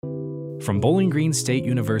From Bowling Green State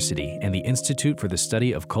University and the Institute for the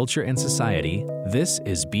Study of Culture and Society, this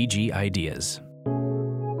is BG Ideas.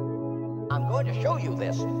 I'm going to show you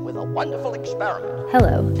this with a wonderful experiment.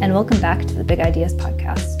 Hello, and welcome back to the Big Ideas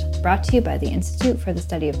podcast, brought to you by the Institute for the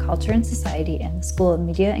Study of Culture and Society and the School of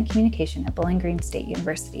Media and Communication at Bowling Green State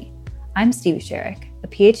University. I'm Stevie Sherrick, a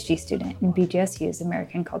PhD student in BGSU's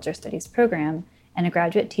American Culture Studies program and a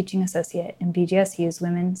graduate teaching associate in BGSU's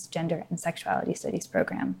Women's, Gender, and Sexuality Studies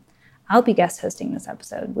program. I'll be guest hosting this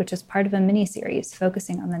episode, which is part of a mini-series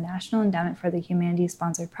focusing on the National Endowment for the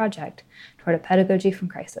Humanities-sponsored project toward a pedagogy from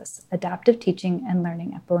crisis, adaptive teaching and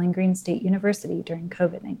learning at Bowling Green State University during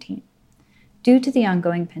COVID-19. Due to the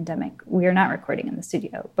ongoing pandemic, we are not recording in the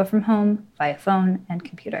studio, but from home, via phone and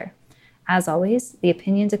computer. As always, the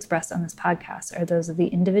opinions expressed on this podcast are those of the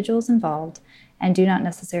individuals involved and do not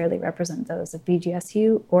necessarily represent those of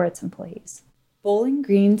BGSU or its employees. Bowling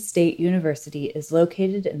Green State University is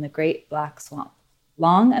located in the Great Black Swamp,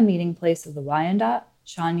 long a meeting place of the Wyandot,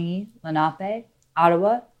 Shawnee, Lenape,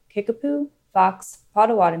 Ottawa, Kickapoo, Fox,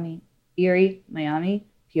 Potawatomi, Erie, Miami,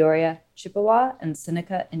 Peoria, Chippewa, and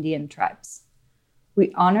Seneca Indian tribes.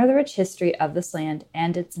 We honor the rich history of this land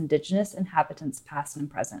and its indigenous inhabitants past and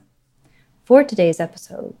present. For today's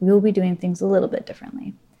episode, we will be doing things a little bit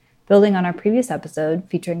differently. Building on our previous episode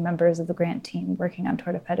featuring members of the grant team working on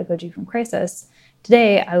Toward a Pedagogy from Crisis,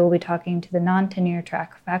 today I will be talking to the non-tenure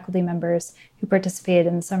track faculty members who participated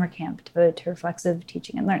in the summer camp devoted to reflexive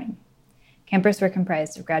teaching and learning. Campers were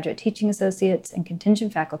comprised of graduate teaching associates and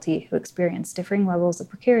contingent faculty who experienced differing levels of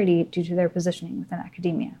precarity due to their positioning within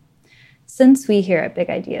academia. Since we here at Big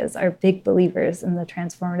Ideas are big believers in the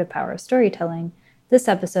transformative power of storytelling, this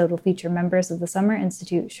episode will feature members of the Summer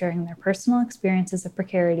Institute sharing their personal experiences of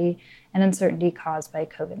precarity and uncertainty caused by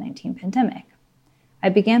COVID-19 pandemic. I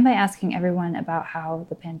began by asking everyone about how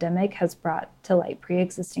the pandemic has brought to light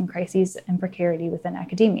pre-existing crises and precarity within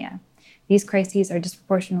academia. These crises are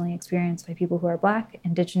disproportionately experienced by people who are Black,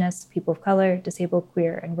 Indigenous, people of color, disabled,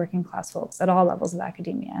 queer, and working class folks at all levels of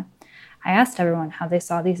academia. I asked everyone how they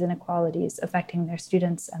saw these inequalities affecting their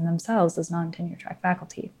students and themselves as non-tenure track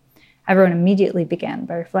faculty. Everyone immediately began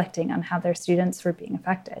by reflecting on how their students were being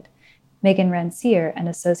affected. Megan Rancière, an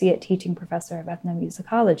associate teaching professor of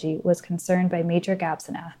ethnomusicology, was concerned by major gaps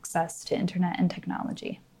in access to internet and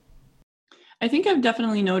technology. I think I've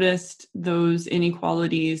definitely noticed those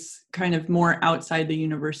inequalities kind of more outside the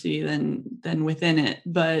university than within it.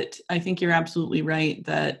 But I think you're absolutely right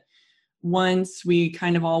that once we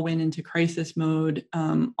kind of all went into crisis mode,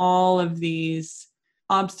 all of these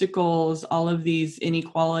obstacles, all of these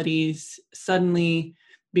inequalities suddenly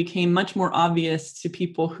became much more obvious to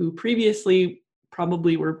people who previously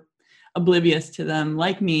probably were oblivious to them,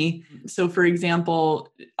 like me. So for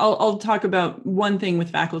example, I'll talk about one thing with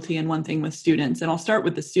faculty and one thing with students, and I'll start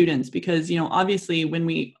with the students because, obviously when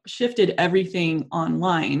we shifted everything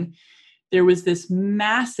online, there was this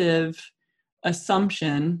massive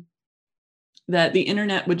assumption that the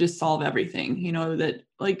internet would just solve everything, that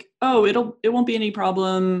it won't be any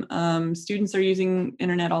problem. Students are using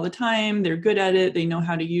internet all the time. They're good at it. They know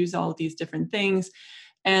how to use all of these different things.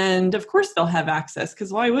 And of course they'll have access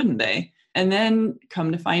because why wouldn't they? And then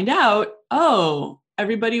come to find out,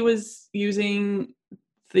 everybody was using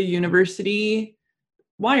the university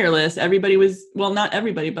wireless. Everybody was, well, not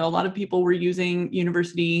everybody, but a lot of people were using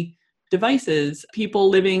university devices, people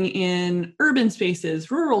living in urban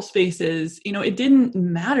spaces, rural spaces, it didn't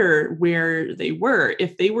matter where they were.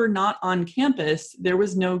 If they were not on campus, there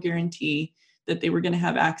was no guarantee that they were going to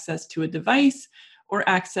have access to a device or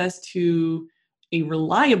access to a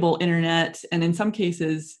reliable internet, and in some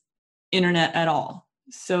cases, internet at all.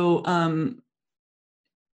 So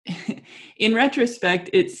in retrospect,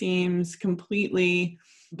 it seems completely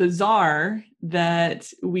bizarre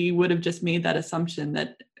that we would have just made that assumption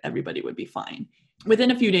that everybody would be fine. Within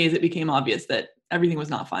a few days, it became obvious that everything was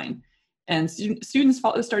not fine. And students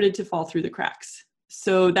started to fall through the cracks.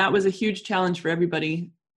 So that was a huge challenge for everybody.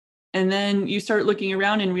 And then you start looking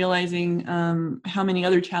around and realizing how many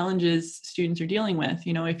other challenges students are dealing with.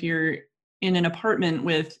 If you're in an apartment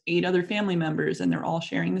with 8 other family members and they're all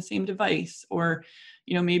sharing the same device, or,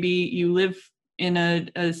 maybe you live in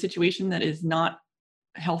a situation that is not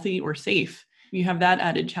healthy or safe, you have that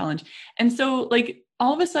added challenge. And so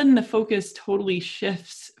all of a sudden the focus totally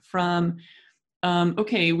shifts from,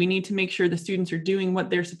 we need to make sure the students are doing what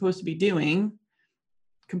they're supposed to be doing,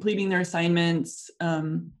 completing their assignments,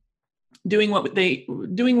 doing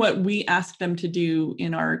what we ask them to do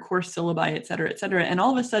in our course syllabi, et cetera, et cetera. And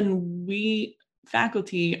all of a sudden we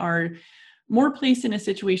faculty are more placed in a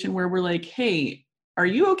situation where we're like, hey, are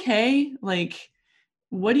you okay?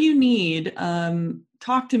 What do you need?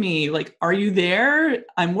 talk to me. Like, are you there?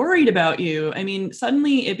 I'm worried about you. I mean,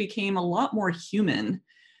 suddenly it became a lot more human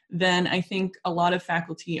than I think a lot of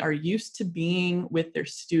faculty are used to being with their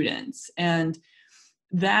students. And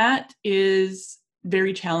that is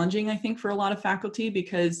very challenging, I think, for a lot of faculty,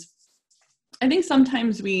 because I think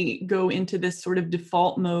sometimes we go into this sort of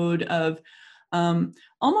default mode of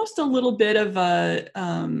almost a little bit of a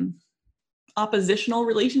oppositional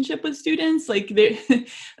relationship with students, like they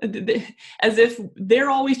as if they're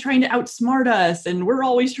always trying to outsmart us and we're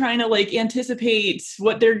always trying to like anticipate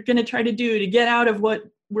what they're going to try to do to get out of what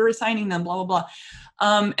we're assigning them, blah, blah,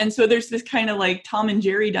 blah. And so there's this kind of like Tom and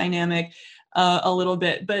Jerry dynamic a little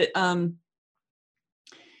bit. But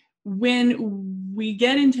when we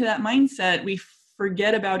get into that mindset, we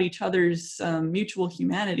forget about each other's mutual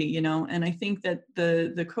humanity, you know. And I think that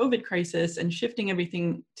the COVID crisis and shifting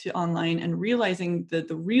everything to online and realizing that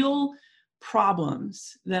the real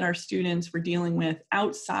problems that our students were dealing with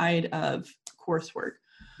outside of coursework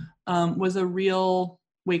was a real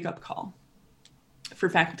wake-up call for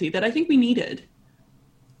faculty that I think we needed.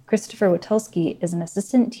 Christopher Witulski is an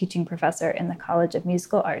assistant teaching professor in the College of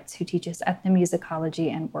Musical Arts who teaches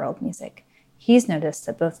ethnomusicology and world music. He's noticed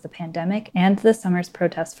that both the pandemic and the summer's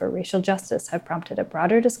protests for racial justice have prompted a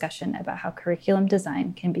broader discussion about how curriculum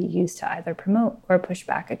design can be used to either promote or push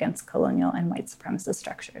back against colonial and white supremacist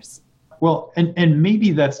structures. Well, and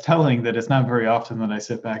maybe that's telling that it's not very often that I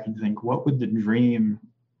sit back and think, what would the dream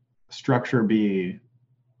structure be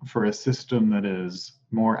for a system that is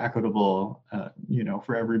more equitable,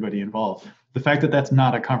 for everybody involved? The fact that that's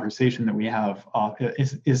not a conversation that we have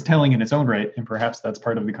is telling in its own right, and perhaps that's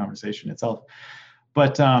part of the conversation itself.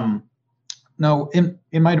 But no, in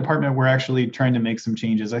my department, we're actually trying to make some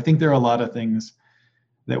changes. I think there are a lot of things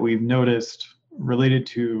that we've noticed related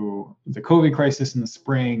to the COVID crisis in the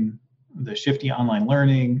spring, the shifty online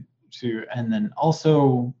learning, and then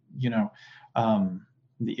also,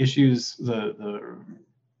 the issues, the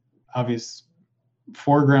obvious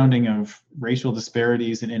foregrounding of racial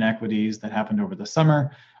disparities and inequities that happened over the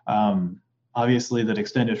summer. Obviously that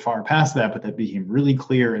extended far past that, but that became really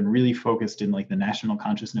clear and really focused in like the national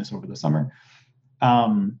consciousness over the summer.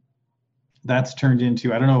 That's turned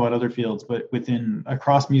into, I don't know about other fields, but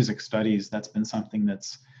across music studies, that's been something that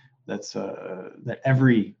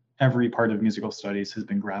every part of musical studies has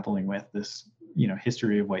been grappling with, this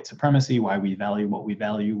history of white supremacy, why we value, what we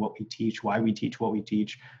teach, why we teach what we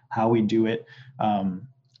teach, how we do it.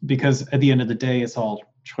 Because at the end of the day, it's all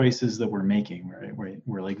choices that we're making, right?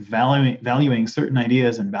 We're like valuing certain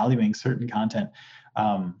ideas and valuing certain content.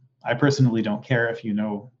 I personally don't care if you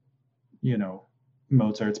know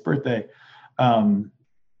Mozart's birthday.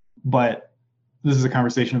 But this is a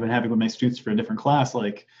conversation I've been having with my students for a different class.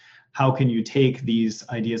 Like, how can you take these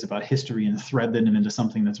ideas about history and thread them into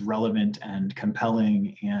something that's relevant and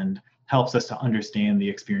compelling and helps us to understand the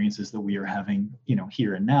experiences that we are having,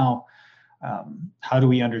 here and now? How do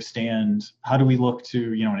we look to,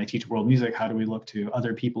 when I teach world music, how do we look to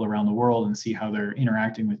other people around the world and see how they're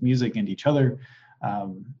interacting with music and each other,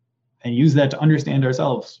 and use that to understand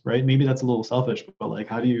ourselves, right? Maybe that's a little selfish, but like,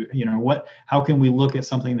 how can we look at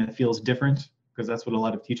something that feels different? Because that's what a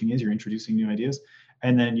lot of teaching is. You're introducing new ideas,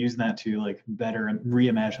 and then use that to like better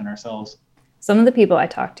reimagine ourselves. Some of the people I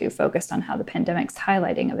talked to focused on how the pandemic's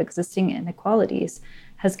highlighting of existing inequalities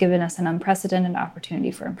has given us an unprecedented opportunity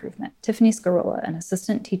for improvement. Tiffany Scarola, an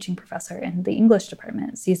assistant teaching professor in the English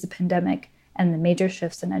department, sees the pandemic and the major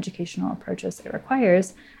shifts in educational approaches it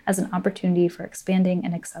requires as an opportunity for expanding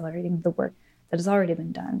and accelerating the work that has already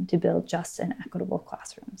been done to build just and equitable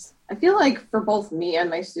classrooms. I feel like for both me and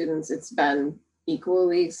my students, it's been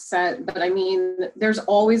equally set, but I mean, there's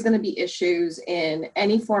always going to be issues in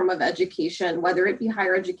any form of education, whether it be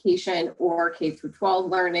higher education or K through 12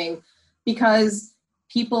 learning, because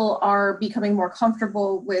people are becoming more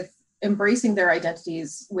comfortable with embracing their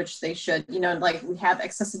identities, which they should, like we have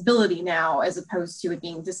accessibility now as opposed to it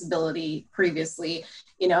being disability previously,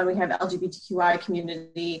 and we have LGBTQI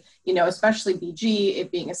community, especially BG,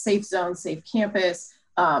 it being a safe zone, safe campus,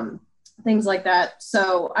 things like that.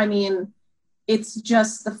 So, I mean, it's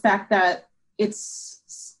just the fact that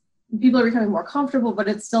people are becoming more comfortable, but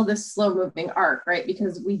it's still this slow moving arc, right?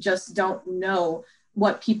 Because we just don't know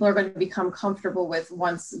what people are going to become comfortable with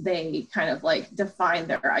once they kind of like define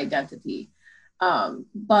their identity.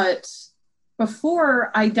 But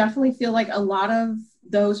before, I definitely feel like a lot of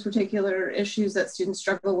those particular issues that students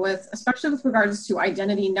struggle with, especially with regards to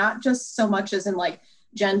identity, not just so much as in like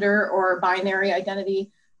gender or binary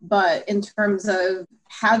identity, but in terms of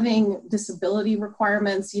having disability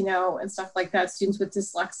requirements, and stuff like that, students with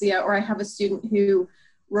dyslexia, or I have a student who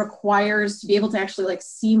requires to be able to actually like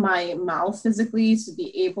see my mouth physically, to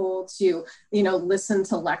be able to, listen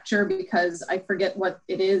to lecture, because I forget what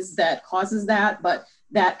it is that causes that, but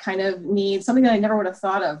that kind of needs something that I never would have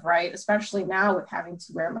thought of, right? Especially now with having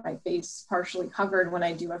to wear my face partially covered when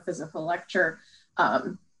I do a physical lecture.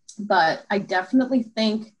 But I definitely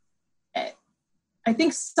think,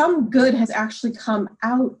 some good has actually come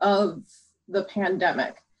out of the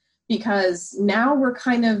pandemic, because now we're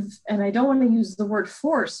kind of, and I don't want to use the word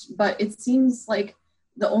forced, but it seems like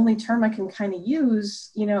the only term I can kind of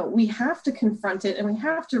use, we have to confront it and we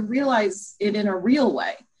have to realize it in a real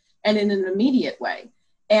way and in an immediate way.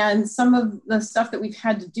 And some of the stuff that we've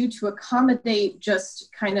had to do to accommodate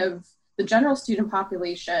just kind of the general student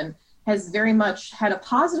population has very much had a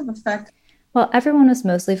positive effect. While everyone was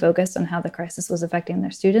mostly focused on how the crisis was affecting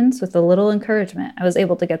their students, with a little encouragement, I was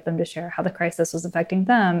able to get them to share how the crisis was affecting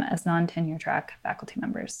them as non-tenure track faculty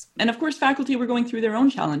members. And of course, faculty were going through their own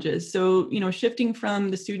challenges. So, shifting from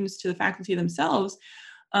the students to the faculty themselves,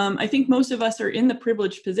 I think most of us are in the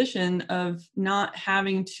privileged position of not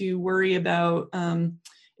having to worry about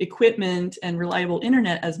equipment and reliable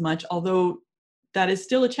internet as much, although that is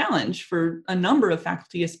still a challenge for a number of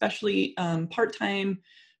faculty, especially part-time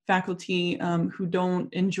faculty who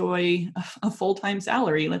don't enjoy a full-time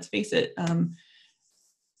salary, let's face it.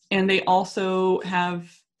 And they also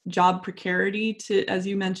have job precarity to, as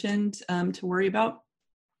you mentioned, to worry about.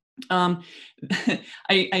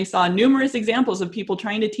 I saw numerous examples of people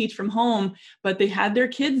trying to teach from home, but they had their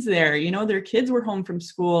kids there, their kids were home from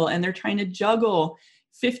school and they're trying to juggle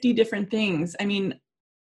 50 different things. I mean,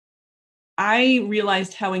 I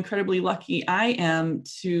realized how incredibly lucky I am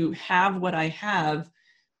to have what I have,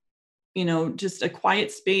 just a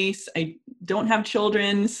quiet space. I don't have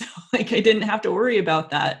children, so I didn't have to worry about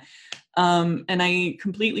that. And I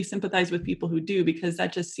completely sympathize with people who do, because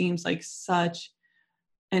that just seems like such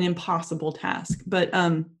an impossible task. But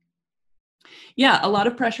a lot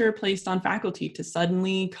of pressure placed on faculty to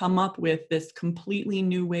suddenly come up with this completely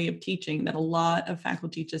new way of teaching that a lot of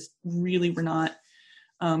faculty just really were not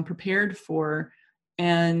prepared for.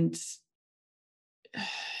 And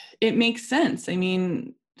it makes sense. I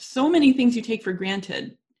mean, so many things you take for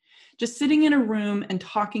granted. Just sitting in a room and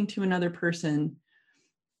talking to another person,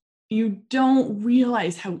 you don't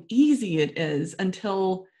realize how easy it is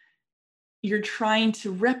until you're trying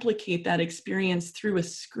to replicate that experience through a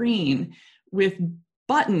screen with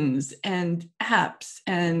buttons and apps.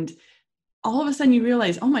 And all of a sudden you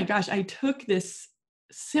realize, oh my gosh, I took this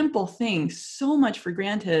simple thing so much for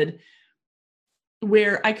granted,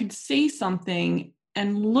 where I could say something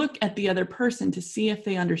and look at the other person to see if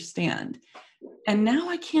they understand. And now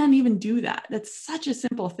I can't even do that. That's such a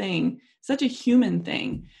simple thing, such a human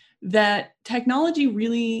thing, that technology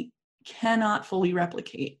really cannot fully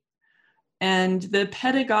replicate. And the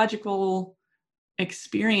pedagogical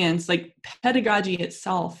experience, like pedagogy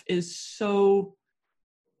itself, is so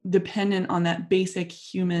dependent on that basic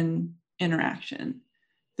human interaction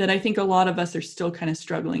that I think a lot of us are still kind of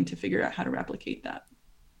struggling to figure out how to replicate that.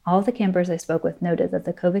 All of the campers I spoke with noted that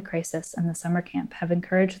the COVID crisis and the summer camp have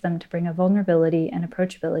encouraged them to bring a vulnerability and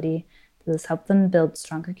approachability that has helped them build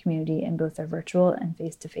stronger community in both their virtual and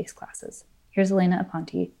face-to-face classes. Here's Elena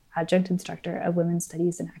Aponte, adjunct instructor of women's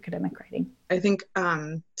studies and academic writing. I think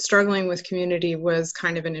struggling with community was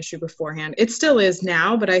kind of an issue beforehand. It still is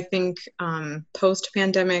now, but I think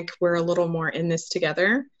post-pandemic, we're a little more in this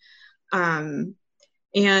together.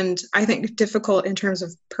 And I think difficult in terms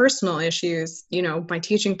of personal issues, my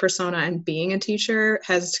teaching persona and being a teacher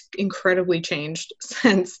has incredibly changed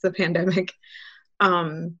since the pandemic.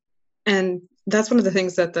 And that's one of the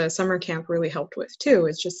things that the summer camp really helped with too,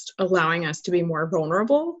 is just allowing us to be more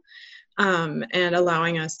vulnerable and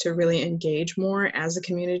allowing us to really engage more as a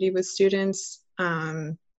community with students,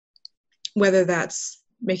 whether that's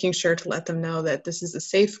making sure to let them know that this is a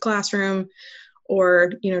safe classroom,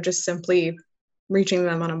 or, just simply reaching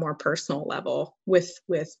them on a more personal level with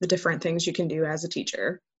the different things you can do as a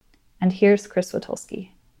teacher. And here's Chris Witulski.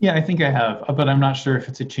 Yeah, I think I have, but I'm not sure if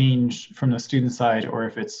it's a change from the student side or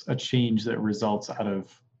if it's a change that results out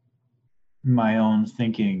of my own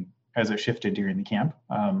thinking as it shifted during the camp.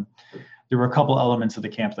 There were a couple elements of the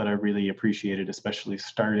camp that I really appreciated, especially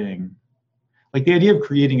starting, like the idea of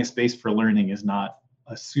creating a space for learning is not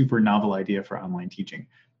a super novel idea for online teaching.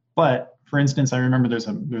 But for instance, I remember there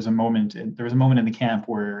was a moment in the camp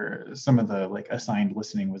where some of the assigned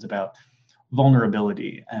listening was about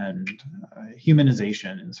vulnerability and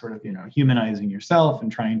humanization and sort of, humanizing yourself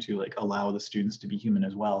and trying to allow the students to be human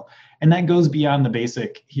as well. And that goes beyond the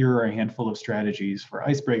basic, here are a handful of strategies for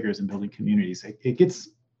icebreakers and building communities. It gets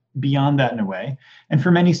beyond that in a way. And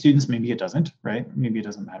for many students, maybe it doesn't, right? Maybe it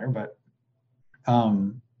doesn't matter, but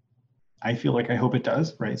I feel like I hope it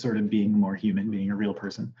does, right? Sort of being more human, being a real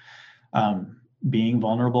person, being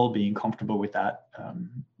vulnerable, being comfortable with that,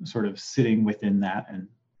 sort of sitting within that and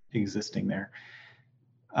existing there.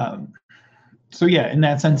 So yeah, in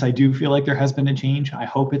that sense, I do feel like there has been a change. I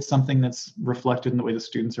hope it's something that's reflected in the way the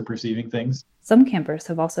students are perceiving things. Some campers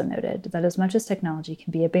have also noted that as much as technology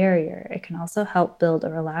can be a barrier, it can also help build a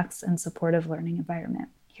relaxed and supportive learning environment.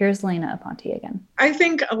 Here's Lena Aponte again. I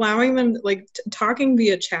think allowing them, like talking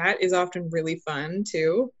via chat is often really fun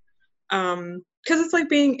too. Because it's like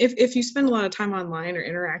being, if you spend a lot of time online or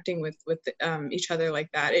interacting with each other like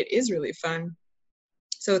that, it is really fun.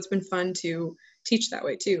 So it's been fun to teach that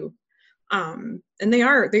way too. And they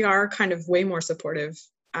are kind of way more supportive.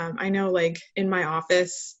 I know, like in my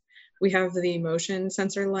office, we have the motion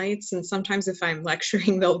sensor lights, and sometimes if I'm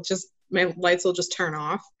lecturing, my lights will just turn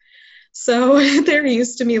off. So they're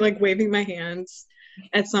used to me like waving my hands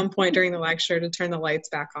at some point during the lecture to turn the lights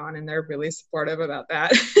back on, and they're really supportive about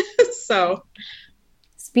that. So,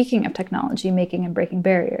 speaking of technology making and breaking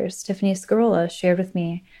barriers, Tiffany Scarola shared with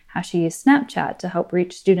me how she used Snapchat to help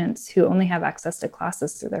reach students who only have access to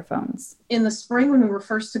classes through their phones. In the spring, when we were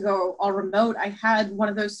first to go all remote, I had one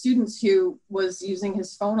of those students who was using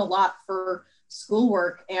his phone a lot for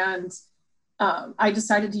schoolwork, and I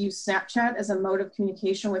decided to use Snapchat as a mode of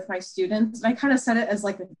communication with my students. And I kind of said it as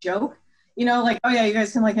like a joke, you know, like, oh yeah, you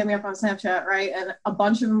guys can like hit me up on Snapchat, right? And a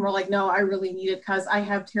bunch of them were like, no, I really need it because I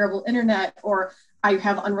have terrible internet, or I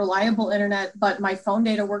have unreliable internet, but my phone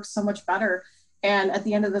data works so much better. And at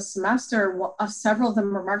the end of the semester, several of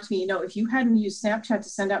them remarked to me, you know, if you hadn't used Snapchat to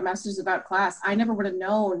send out messages about class, I never would have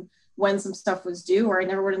known when some stuff was due, or I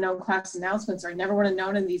never would have known class announcements, or I never would have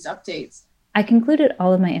known in these updates. I concluded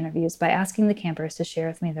all of my interviews by asking the campers to share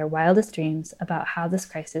with me their wildest dreams about how this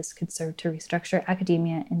crisis could serve to restructure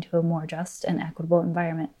academia into a more just and equitable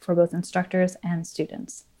environment for both instructors and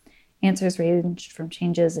students. Answers ranged from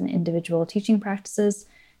changes in individual teaching practices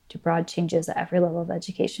to broad changes at every level of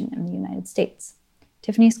education in the United States.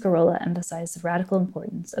 Tiffany Scarola emphasized the radical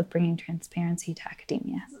importance of bringing transparency to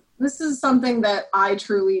academia. This is something that I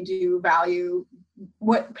truly do value,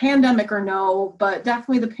 what pandemic or no, but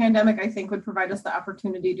definitely the pandemic, I think, would provide us the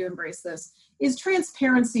opportunity to embrace this, is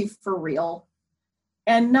transparency for real,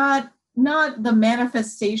 and not the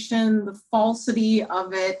manifestation, the falsity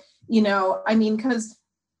of it, you know, I mean, because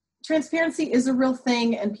transparency is a real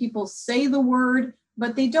thing and people say the word,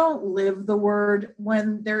 but they don't live the word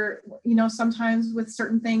when they're, you know, sometimes with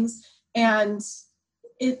certain things. And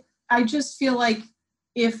I just feel like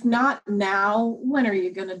if not now, when are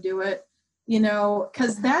you going to do it? You know,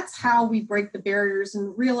 because that's how we break the barriers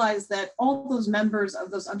and realize that all those members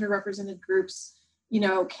of those underrepresented groups, you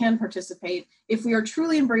know, can participate. If we are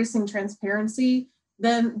truly embracing transparency,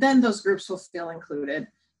 then those groups will feel included.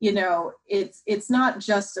 You know, it's not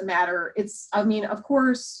just a matter, I mean, of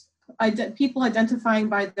course, people identifying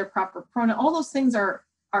by their proper pronoun, all those things are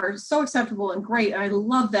so acceptable and great. And I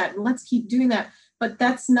love that. And let's keep doing that. But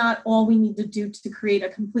that's not all we need to do to create a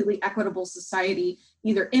completely equitable society,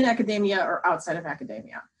 either in academia or outside of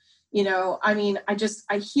academia. You know, I mean, I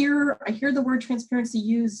hear the word transparency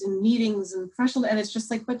used in meetings and professional, and it's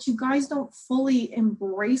just like, but you guys don't fully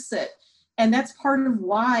embrace it. And that's part of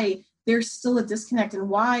why there's still a disconnect, and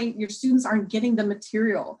why your students aren't getting the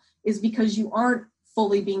material is because you aren't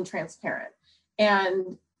fully being transparent.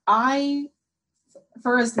 And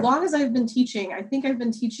for as long as I've been teaching, I think I've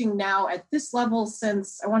been teaching now at this level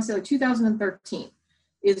since, I want to say like 2013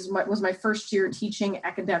 was my first year teaching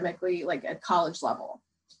academically, like at college level.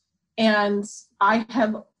 And I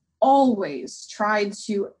have always tried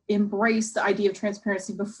to embrace the idea of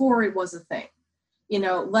transparency before it was a thing. You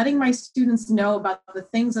know, letting my students know about the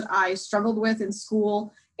things that I struggled with in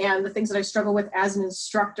school and the things that I struggle with as an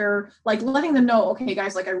instructor, like letting them know, okay,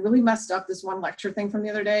 guys, like I really messed up this one lecture thing from the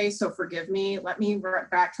other day, so forgive me, let me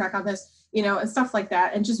backtrack on this, you know, and stuff like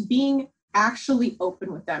that. And just being actually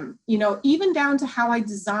open with them, you know, even down to how I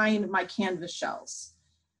design my Canvas shells.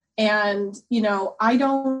 And, you know,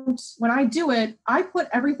 when I do it, I put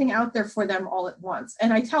everything out there for them all at once.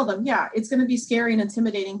 And I tell them, yeah, it's going to be scary and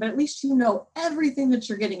intimidating, but at least you know everything that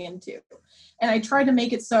you're getting into. And I try to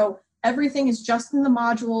make it so everything is just in the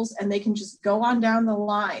modules and they can just go on down the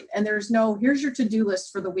line. And there's no, here's your to-do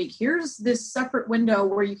list for the week. Here's this separate window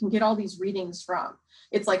where you can get all these readings from.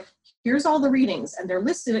 It's like, here's all the readings and they're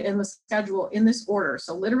listed in the schedule in this order.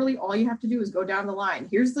 So literally all you have to do is go down the line.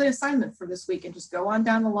 Here's the assignment for this week and just go on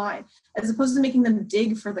down the line, as opposed to making them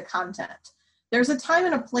dig for the content. There's a time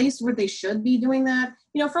and a place where they should be doing that,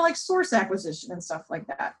 you know, for like source acquisition and stuff like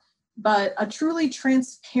that. But a truly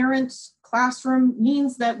transparent classroom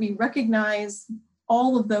means that we recognize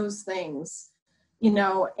all of those things,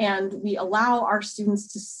 and we allow our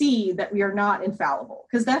students to see that we are not infallible,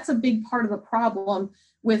 because that's a big part of the problem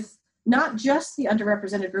with not just the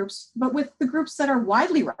underrepresented groups, but with the groups that are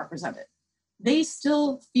widely represented. They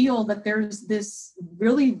still feel that there's this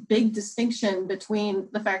really big distinction between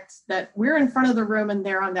the fact that we're in front of the room and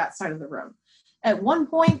they're on that side of the room. At one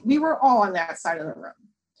point, we were all on that side of the room.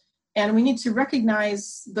 And we need to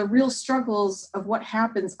recognize the real struggles of what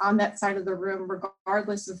happens on that side of the room,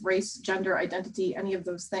 regardless of race, gender, identity, any of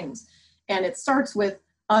those things. And it starts with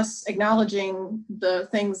us acknowledging the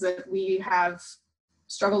things that we have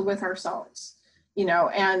struggled with ourselves,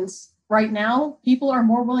 and right now people are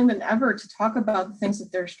more willing than ever to talk about the things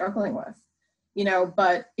that they're struggling with,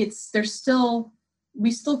 but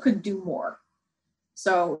we still could do more.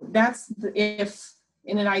 So if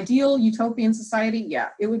in an ideal utopian society,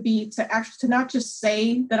 it would be to not just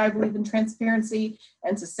say that I believe in transparency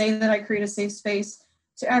and to say that I create a safe space,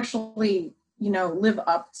 to actually, live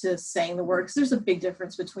up to saying the word. Because there's a big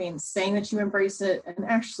difference between saying that you embrace it and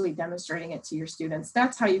actually demonstrating it to your students.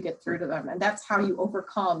 That's how you get through to them. And that's how you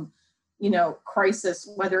overcome, crisis,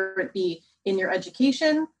 whether it be in your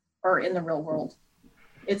education or in the real world.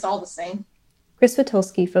 It's all the same. Chris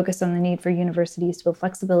Witulski focused on the need for universities to build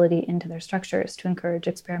flexibility into their structures to encourage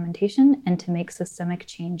experimentation and to make systemic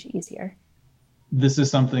change easier. This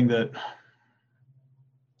is something that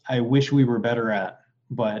I wish we were better at,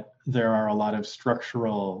 but there are a lot of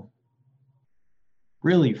structural,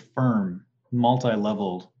 really firm,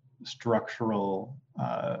 multi-leveled structural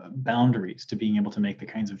boundaries to being able to make the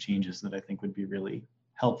kinds of changes that I think would be really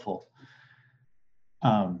helpful.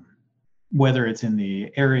 Whether it's in the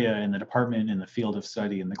area, in the department, in the field of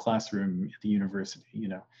study, in the classroom, at the university,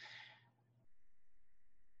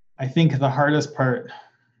 I think the hardest part,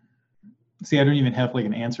 I don't even have like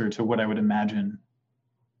an answer to what I would imagine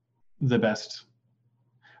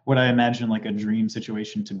what I imagine like a dream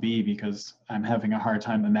situation to be, because I'm having a hard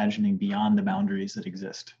time imagining beyond the boundaries that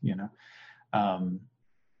exist,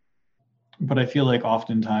 but I feel like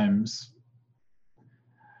oftentimes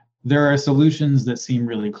there are solutions that seem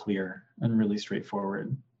really clear and really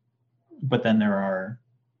straightforward, but then there are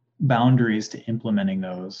boundaries to implementing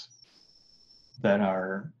those that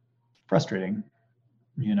are frustrating,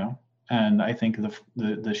 and I think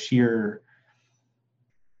the sheer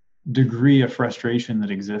degree of frustration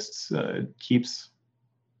that exists keeps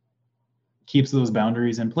those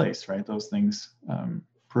boundaries in place, right? Those things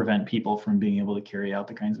prevent people from being able to carry out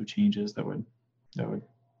the kinds of changes that would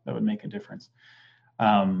make a difference.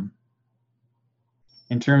 In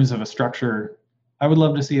terms of a structure, I would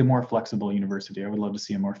love to see a more flexible university. I would love to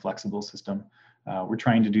see a more flexible system. We're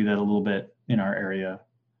trying to do that a little bit in our area.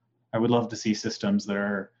 I would love to see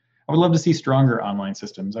I would love to see stronger online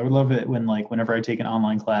systems. I would love it whenever I take an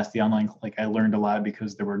online class, I learned a lot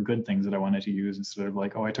because there were good things that I wanted to use, instead of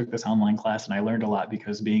like, oh, I took this online class and I learned a lot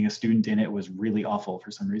because being a student in it was really awful for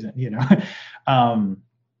some reason, the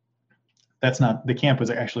camp was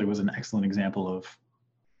an excellent example of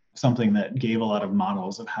something that gave a lot of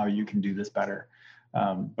models of how you can do this better.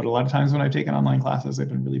 But a lot of times when I've taken online classes, they've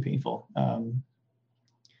been really painful.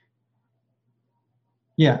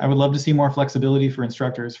 I would love to see more flexibility for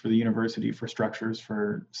instructors, for the university, for structures,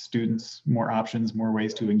 for students, more options, more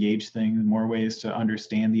ways to engage things, more ways to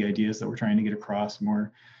understand the ideas that we're trying to get across,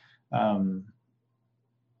 more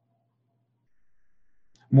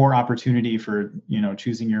opportunity for,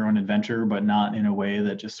 choosing your own adventure, but not in a way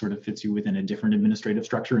that just sort of fits you within a different administrative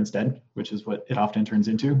structure instead, which is what it often turns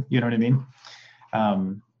into, you know what I mean?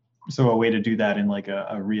 So a way to do that in like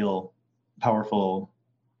a real powerful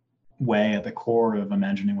way at the core of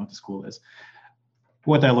imagining what the school is.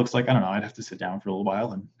 What that looks like, I don't know. I'd have to sit down for a little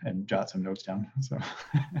while and jot some notes down. So,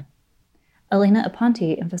 Elena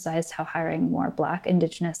Aponte emphasized how hiring more Black,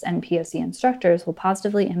 Indigenous, and POC instructors will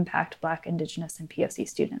positively impact Black, Indigenous, and POC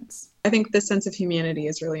students. I think this sense of humanity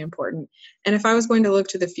is really important. And if I was going to look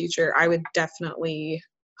to the future, I would definitely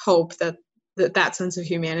hope that sense of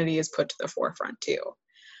humanity is put to the forefront too.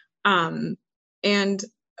 And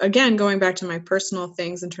again, going back to my personal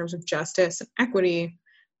things in terms of justice and equity,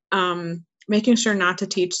 making sure not to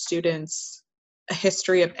teach students a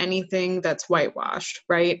history of anything that's whitewashed,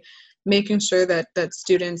 right? Making sure that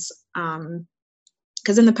students,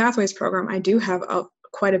 because in the Pathways program, I do have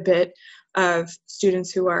quite a bit of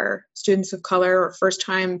students who are students of color or first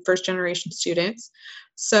generation students.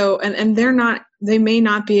 So, and they may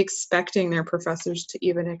not be expecting their professors to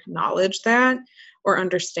even acknowledge that or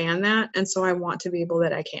understand that. And so I want to be able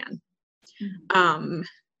that I can. Mm-hmm.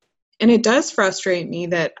 And it does frustrate me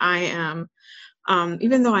that I am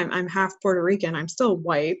Even though I'm half Puerto Rican, I'm still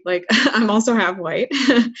white. Like I'm also half white.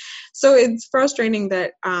 So it's frustrating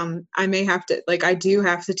that I may have to, like, I do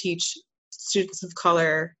have to teach students of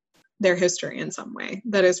color their history in some way.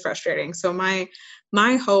 That is frustrating. So my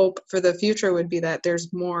hope for the future would be that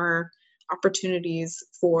there's more opportunities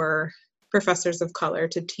for professors of color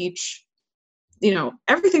to teach,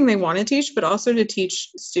 everything they want to teach, but also to teach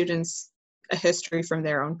students a history from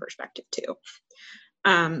their own perspective too.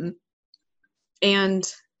 And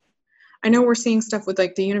I know we're seeing stuff with,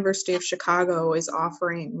 like, the University of Chicago is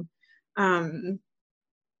offering,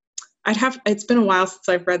 it's been a while since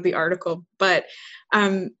I've read the article, but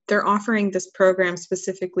they're offering this program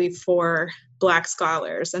specifically for Black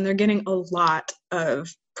scholars, and they're getting a lot of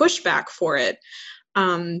pushback for it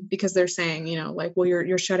because they're saying, well,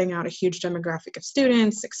 you're shutting out a huge demographic of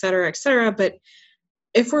students, et cetera, et cetera. But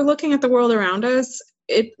if we're looking at the world around us,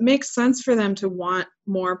 it makes sense for them to want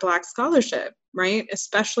more Black scholarship, right?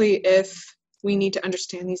 Especially if we need to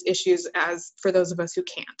understand these issues as for those of us who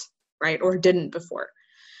can't, right, or didn't before.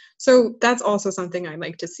 So that's also something I'd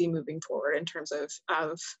like to see moving forward in terms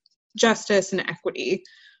of justice and equity,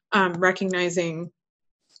 recognizing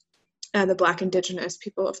the Black, Indigenous,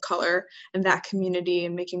 people of color and that community,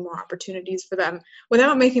 and making more opportunities for them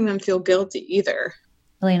without making them feel guilty either.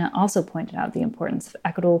 Elena also pointed out the importance of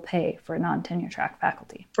equitable pay for non-tenure track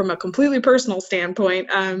faculty. From a completely personal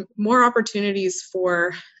standpoint, more opportunities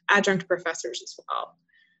for adjunct professors as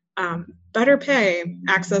well. Better pay,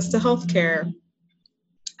 access to healthcare.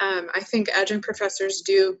 I think adjunct professors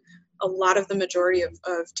do a lot of the majority of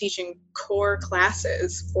teaching core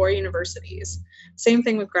classes for universities. Same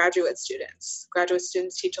thing with graduate students. Graduate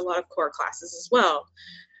students teach a lot of core classes as well.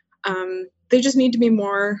 They just need to be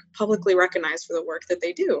more publicly recognized for the work that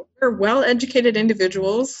they do. They're well-educated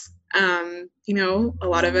individuals. A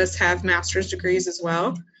lot of us have master's degrees as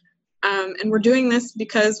well. And we're doing this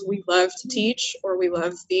because we love to teach, or we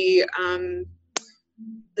love the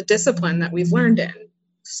discipline that we've learned in.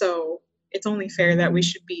 So it's only fair that we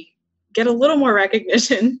should get a little more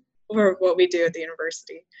recognition for what we do at the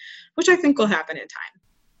university, which I think will happen in time,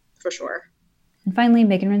 for sure. And finally,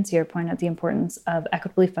 Megan Rancière pointed out the importance of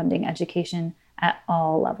equitably funding education at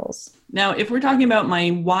all levels. Now, if we're talking about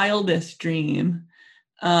my wildest dream,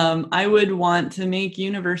 I would want to make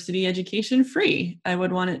university education free. I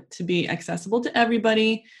would want it to be accessible to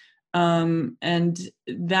everybody. And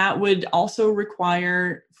that would also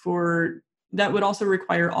require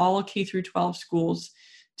all K through 12 schools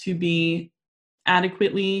to be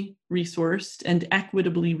adequately resourced and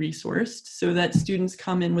equitably resourced so that students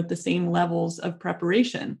come in with the same levels of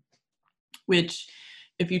preparation, which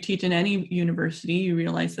if you teach in any university, you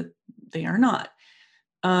realize that they are not.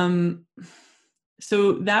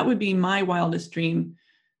 So that would be my wildest dream: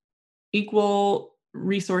 equal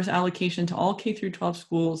resource allocation to all K through 12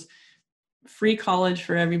 schools, free college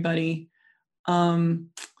for everybody.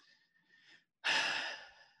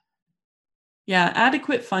 Yeah,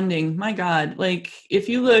 adequate funding. My God, like if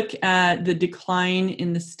you look at the decline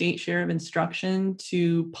in the state share of instruction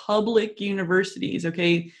to public universities,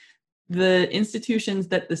 okay, the institutions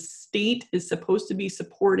that the state is supposed to be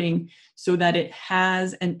supporting so that it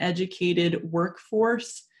has an educated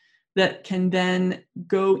workforce that can then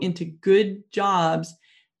go into good jobs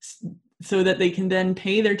so that they can then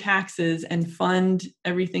pay their taxes and fund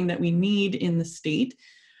everything that we need in the state.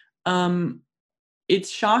 It's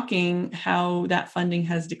shocking how that funding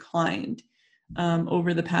has declined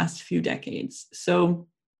over the past few decades. So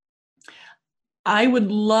I would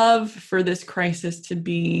love for this crisis to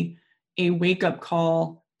be a wake-up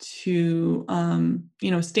call to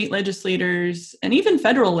state legislators and even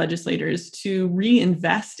federal legislators to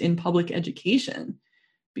reinvest in public education,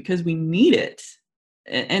 because we need it.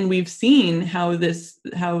 And we've seen how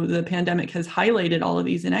the pandemic has highlighted all of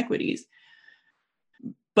these inequities.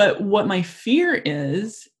 But what my fear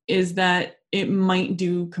is that it might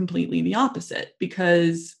do completely the opposite,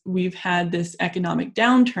 because we've had this economic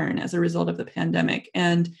downturn as a result of the pandemic.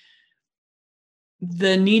 And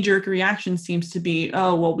the knee-jerk reaction seems to be,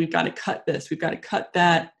 oh, well, we've got to cut this, we've got to cut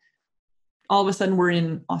that. All of a sudden, we're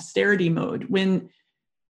in austerity mode, when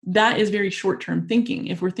that is very short-term thinking.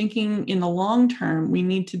 If we're thinking in the long term, we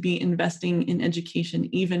need to be investing in education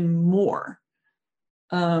even more.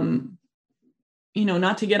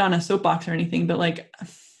 Not to get on a soapbox or anything, but like,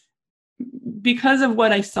 because of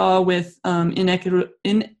what I saw with unequal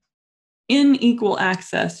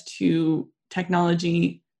access to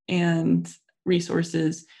technology and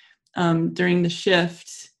resources during the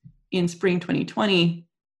shift in spring 2020,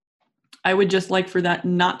 I would just like for that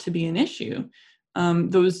not to be an issue.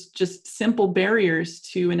 Those just simple barriers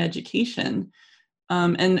to an education.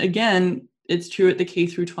 And again, it's true at the K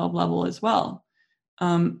through 12 level as well.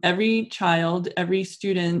 Every child, every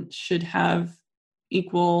student should have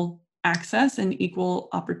equal access and equal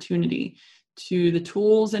opportunity to the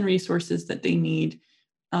tools and resources that they need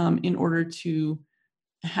in order to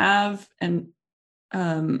have a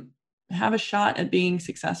shot at being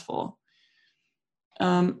successful.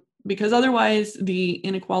 Because otherwise the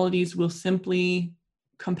inequalities will simply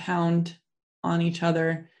compound on each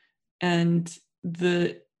other and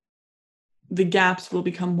the gaps will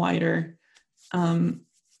become wider.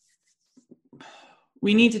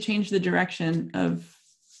 We need to change the direction of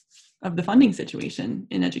the funding situation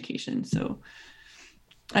in education. So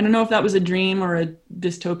I don't know if that was a dream or a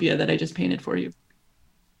dystopia that I just painted for you.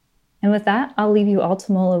 And with that, I'll leave you all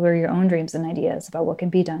to mull over your own dreams and ideas about what can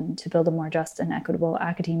be done to build a more just and equitable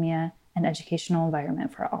academia and educational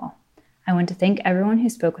environment for all. I want to thank everyone who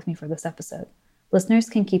spoke with me for this episode. Listeners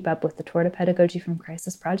can keep up with the Toward a Pedagogy from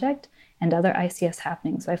Crisis project and other ICS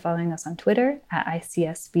happenings by following us on Twitter at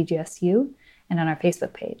ICSBGSU and on our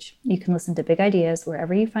Facebook page. You can listen to Big Ideas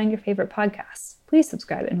wherever you find your favorite podcasts. Please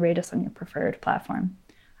subscribe and rate us on your preferred platform.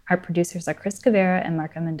 Our producers are Chris Cavera and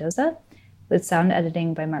Marca Mendoza, with sound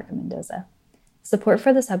editing by Marca Mendoza. Support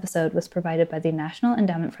for this episode was provided by the National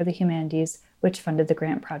Endowment for the Humanities, which funded the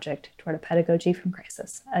grant project Toward a Pedagogy from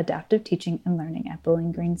Crisis, Adaptive Teaching and Learning at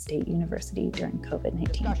Bowling Green State University during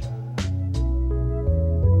COVID-19.